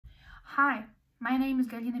Hi, my name is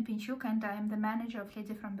Galina Pinchuk and I am the manager of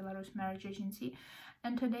Ladyfrombelarus marriage agency,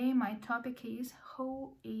 and today my topic is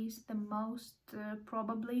who is the most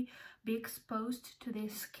probably be exposed to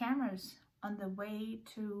these scammers on the way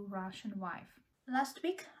to Russian wife. Last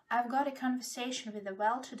week I've got a conversation with a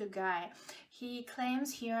well-to-do guy. He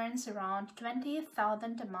claims he earns around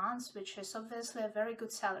 20,000 a month, which is obviously a very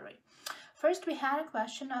good salary. First we had a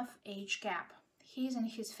question of age gap. He's in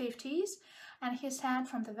his 50s and he said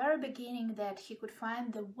from the very beginning that he could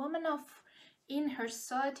find the woman in her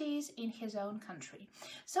 30s in his own country.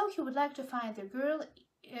 So he would like to find the girl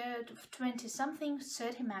 20-something,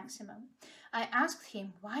 30 maximum. I asked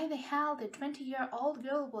him why the hell the 20-year-old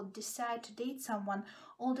girl would decide to date someone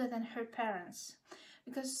older than her parents.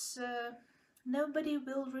 Because nobody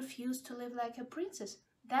will refuse to live like a princess.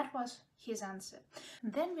 That was his answer.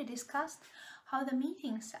 Then we discussed how the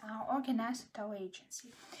meetings are organized at our agency.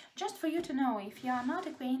 Just for you to know, if you are not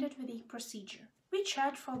acquainted with the procedure, we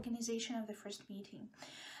charge for organization of the first meeting.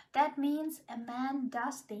 That means a man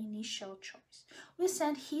does the initial choice. We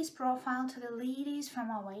send his profile to the ladies from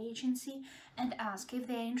our agency and ask if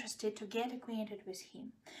they are interested to get acquainted with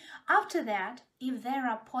him. After that, if there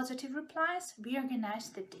are positive replies, we organize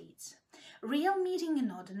the dates. Real meeting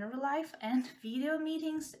in ordinary life and video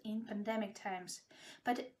meetings in pandemic times.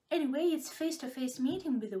 But anyway, it's face-to-face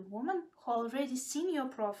meeting with a woman who already seen your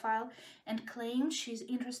profile and claims she's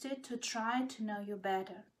interested to try to know you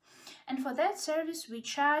better. And for that service we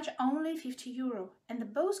charge only 50 euro, and the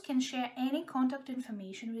both can share any contact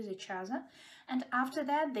information with each other, and after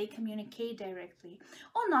that they communicate directly,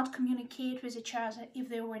 or not communicate with each other if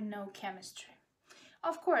there were no chemistry.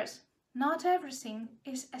 Of course, not everything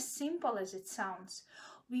is as simple as it sounds.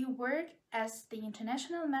 We work as the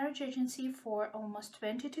international marriage agency for almost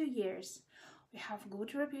 22 years. We have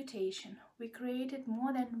good reputation. We created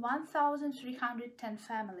more than 1,310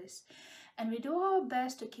 families, and we do our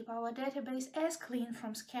best to keep our database as clean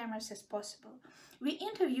from scammers as possible. We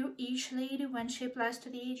interview each lady when she applies to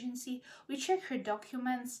the agency. We check her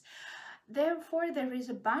documents. Therefore, there is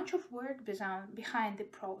a bunch of work behind the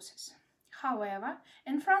process. However,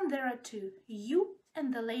 in front there are two, you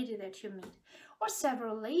and the lady that you meet, or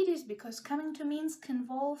several ladies, because coming to Minsk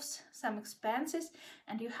involves some expenses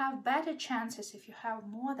and you have better chances if you have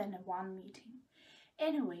more than one meeting.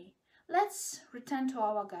 Anyway, let's return to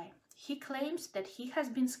our guy. He claims that he has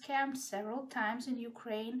been scammed several times in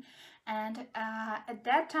Ukraine, and at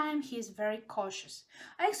that time he is very cautious.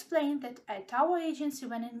 I explained that at our agency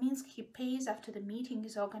when in Minsk he pays after the meeting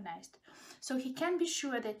is organized. So he can be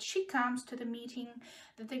sure that she comes to the meeting,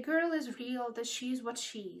 that the girl is real, that she is what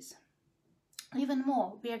she is. Even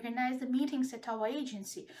more, we organize the meetings at our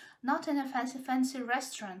agency, not in a fancy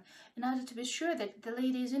restaurant, in order to be sure that the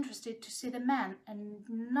lady is interested to see the man and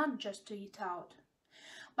not just to eat out.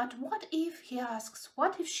 But what if, he asks,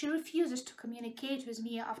 what if she refuses to communicate with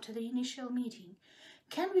me after the initial meeting?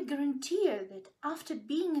 Can we guarantee her that after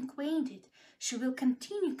being acquainted, she will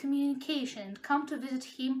continue communication and come to visit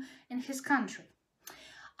him in his country?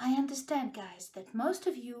 I understand, guys, that most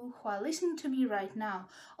of you who are listening to me right now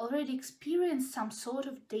already experienced some sort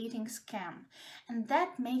of dating scam, and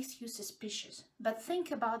that makes you suspicious. But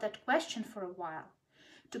think about that question for a while.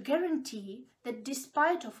 To guarantee that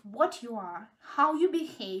despite of what you are, how you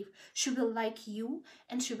behave, she will like you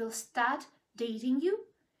and she will start dating you?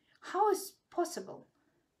 How is possible?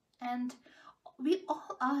 And we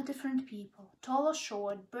all are different people, tall or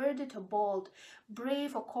short, bearded or bald,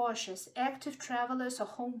 brave or cautious, active travelers or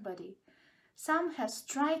homebody. Some have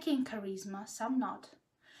striking charisma, some not.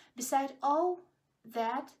 Beside all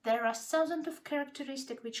that, there are thousands of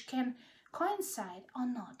characteristics which can coincide or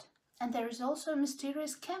not. And there is also a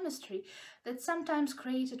mysterious chemistry that sometimes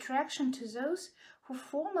creates attraction to those who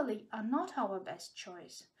formally are not our best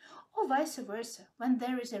choice. Or vice versa, when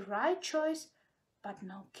there is a right choice but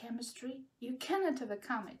no chemistry, you cannot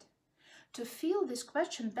overcome it. To feel this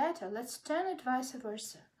question better, let's turn it vice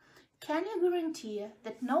versa. Can you guarantee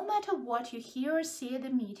that no matter what you hear or see at the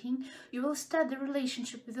meeting, you will start the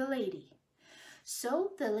relationship with the lady?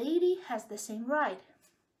 So the lady has the same right.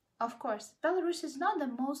 Of course, Belarus is not the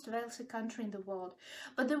most wealthy country in the world,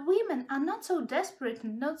 but the women are not so desperate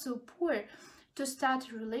and not so poor to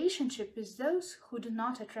start a relationship with those who do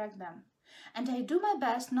not attract them. And I do my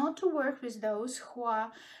best not to work with those who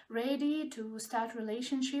are ready to start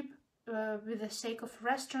relationship with the sake of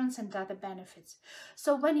restaurants and other benefits.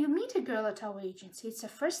 So when you meet a girl at our agency, it's a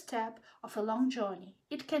first step of a long journey.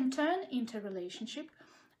 It can turn into a relationship,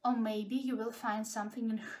 or maybe you will find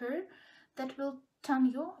something in her that will turn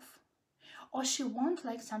you off, or she won't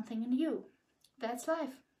like something in you. That's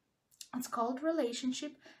life. It's called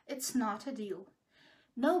relationship. It's not a deal.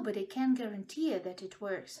 Nobody can guarantee that it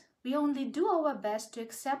works. We only do our best to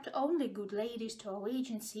accept only good ladies to our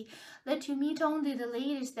agency, let you meet only the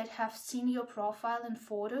ladies that have seen your profile and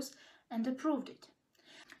photos and approved it.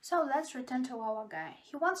 So let's return to our guy.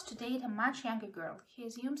 He wants to date a much younger girl. He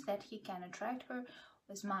assumes that he can attract her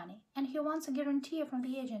with money, and he wants a guarantee from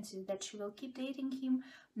the agency that she will keep dating him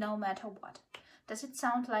no matter what. Does it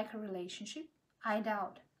sound like a relationship? I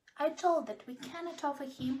doubt. I told that we cannot offer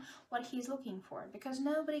him what he is looking for, because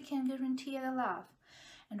nobody can guarantee the love.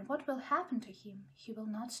 And what will happen to him? He will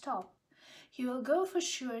not stop. He will go for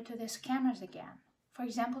sure to the scammers again. For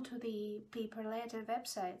example, to the paper letter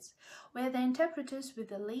websites, where the interpreters with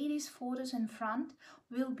the ladies' photos in front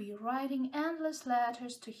will be writing endless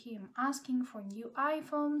letters to him, asking for new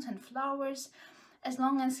iPhones and flowers, as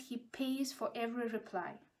long as he pays for every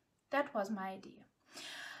reply. That was my idea.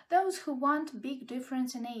 Those who want big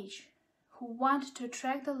difference in age, who want to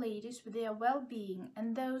attract the ladies with their well-being,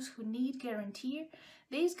 and those who need guarantee,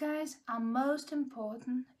 these guys are most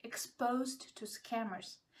important, exposed to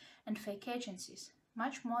scammers and fake agencies,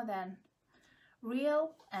 much more than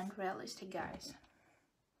real and realistic guys.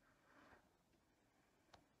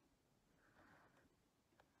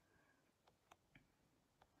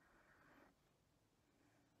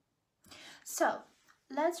 So,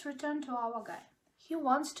 let's return to our guy. He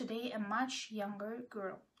wants to date a much younger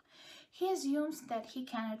girl. He assumes that he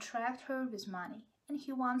can attract her with money, and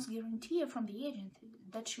he wants guarantee from the agency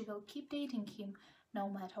that she will keep dating him no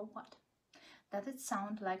matter what. Does it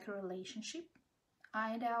sound like a relationship?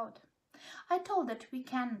 I doubt. I told that we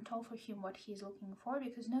cannot offer him what he is looking for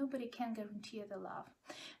because nobody can guarantee the love.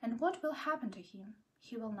 And what will happen to him?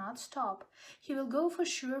 He will not stop. He will go for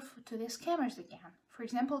sure to the scammers again. For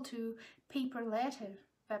example, to paper letter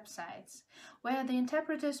websites, where the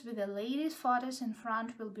interpreters with the ladies' photos in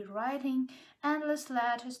front will be writing endless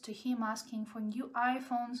letters to him asking for new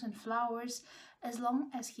iPhones and flowers, as long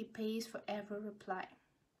as he pays for every reply.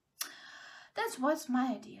 That's what's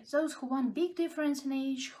my idea. Those who want big difference in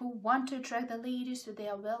age, who want to attract the ladies to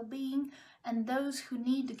their well-being, and those who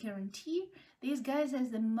need the guarantee, these guys are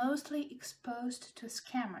the mostly exposed to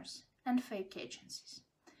scammers and fake agencies.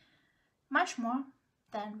 Much more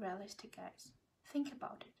than realistic guys. Think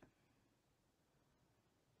about it.